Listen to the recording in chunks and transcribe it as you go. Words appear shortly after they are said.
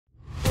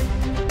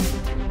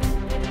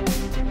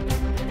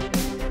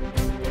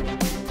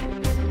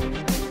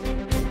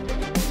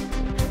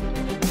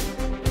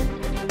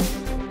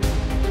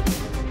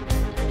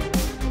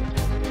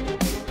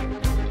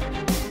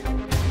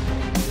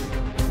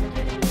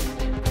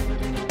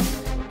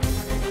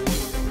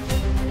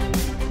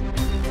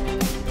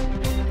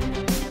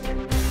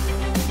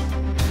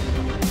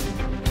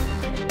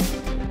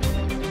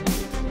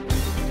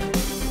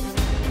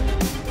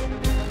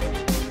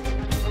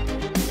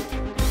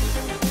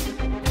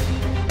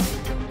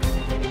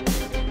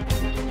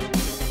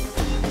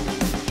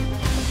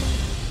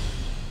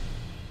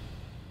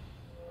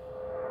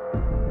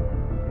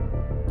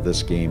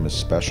This game is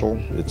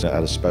special. It's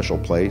at a special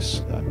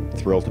place. I'm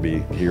thrilled to be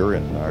here,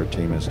 and our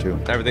team is too.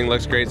 Everything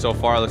looks great so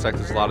far. It looks like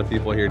there's a lot of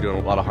people here doing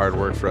a lot of hard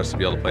work for us to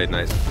be able to play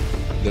tonight.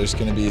 There's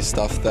going to be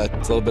stuff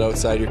that's a little bit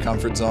outside your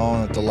comfort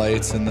zone with the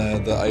lights and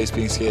the ice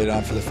being skated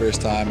on for the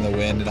first time, and the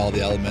wind and all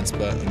the elements,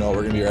 but you know,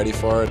 we're going to be ready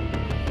for it.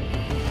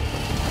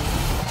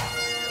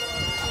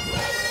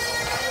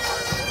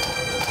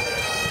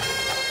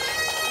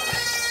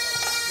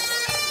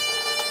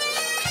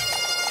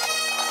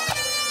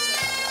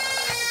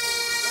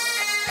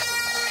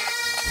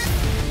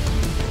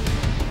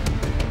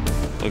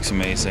 Looks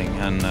amazing,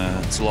 and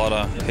it's a lot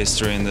of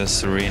history in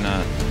this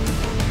arena.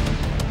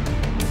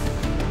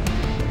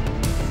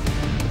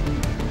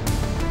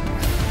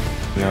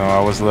 You know, I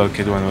was a little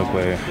kid when we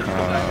played,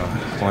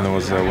 when it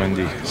was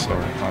windy, so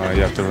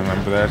you have to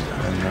remember that,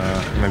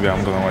 and maybe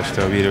I'm gonna watch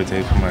the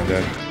videotape from my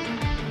dad.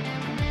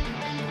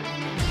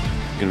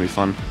 It's gonna be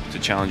fun to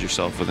challenge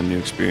yourself with a new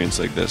experience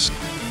like this.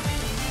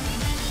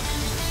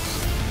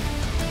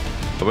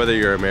 Whether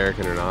you're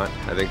American or not,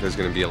 I think there's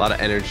going to be a lot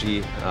of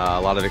energy, a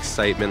lot of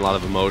excitement, a lot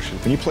of emotion.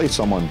 When you play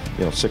someone,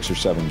 6 or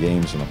 7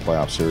 games in a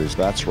playoff series,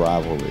 that's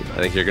rivalry.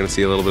 I think you're going to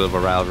see a little bit of a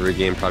rivalry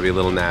game, probably a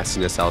little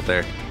nastiness out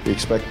there. We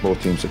expect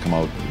both teams to come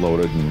out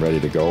loaded and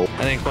ready to go.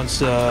 I think once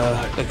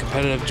the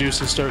competitive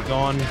juices start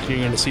going, you're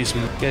going to see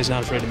some guys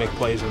not afraid to make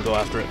plays and go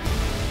after it.